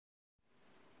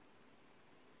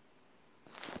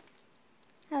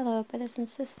brothers and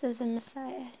sisters in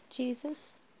Messiah,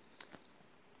 Jesus.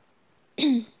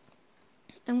 I'm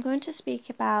going to speak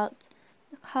about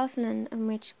the covenant in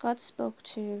which God spoke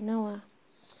to Noah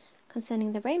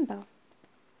concerning the rainbow.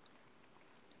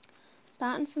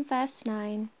 Starting from verse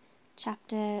 9,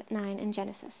 chapter 9 in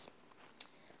Genesis.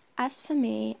 As for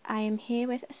me, I am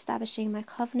herewith establishing my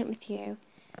covenant with you,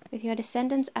 with your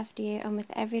descendants after you, and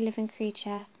with every living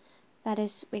creature that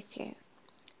is with you,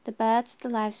 the birds, the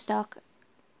livestock,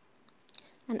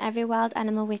 and every wild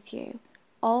animal with you,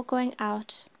 all going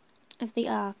out of the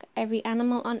ark, every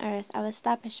animal on earth. I will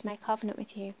establish my covenant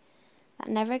with you, that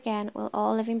never again will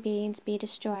all living beings be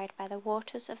destroyed by the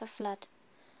waters of a flood,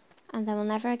 and there will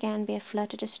never again be a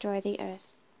flood to destroy the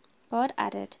earth. God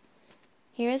added,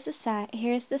 Here is the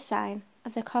sign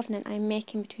of the covenant I am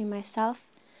making between myself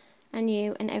and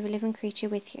you and every living creature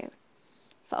with you.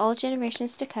 For all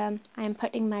generations to come, I am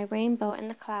putting my rainbow in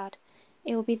the cloud.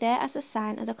 It will be there as a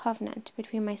sign of the covenant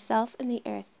between myself and the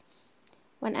earth.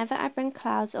 Whenever I bring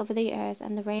clouds over the earth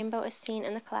and the rainbow is seen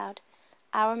in the cloud,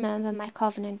 I will remember my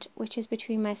covenant, which is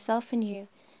between myself and you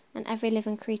and every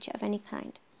living creature of any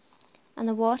kind. And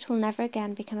the water will never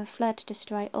again become a flood to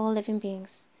destroy all living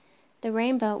beings. The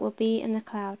rainbow will be in the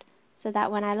cloud, so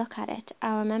that when I look at it,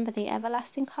 I will remember the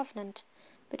everlasting covenant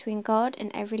between God and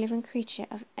every living creature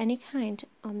of any kind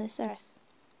on this earth.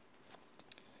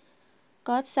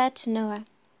 God said to Noah,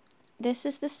 This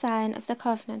is the sign of the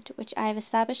covenant which I have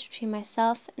established between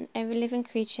myself and every living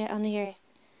creature on the earth.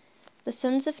 The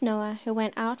sons of Noah who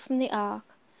went out from the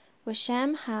ark were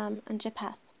Shem, Ham, and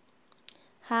Japheth.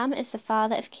 Ham is the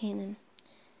father of Canaan.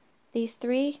 These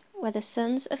three were the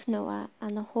sons of Noah,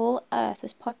 and the whole earth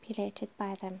was populated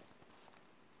by them.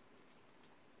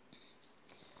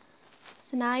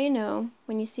 So now you know,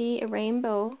 when you see a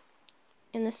rainbow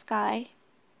in the sky,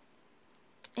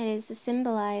 it is to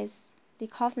symbolize the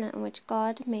covenant in which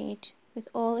God made with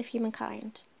all of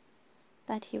humankind,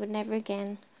 that he would never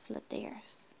again flood the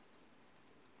earth.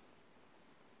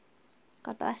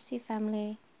 God bless you,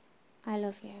 family. I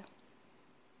love you.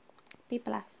 Be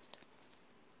blessed.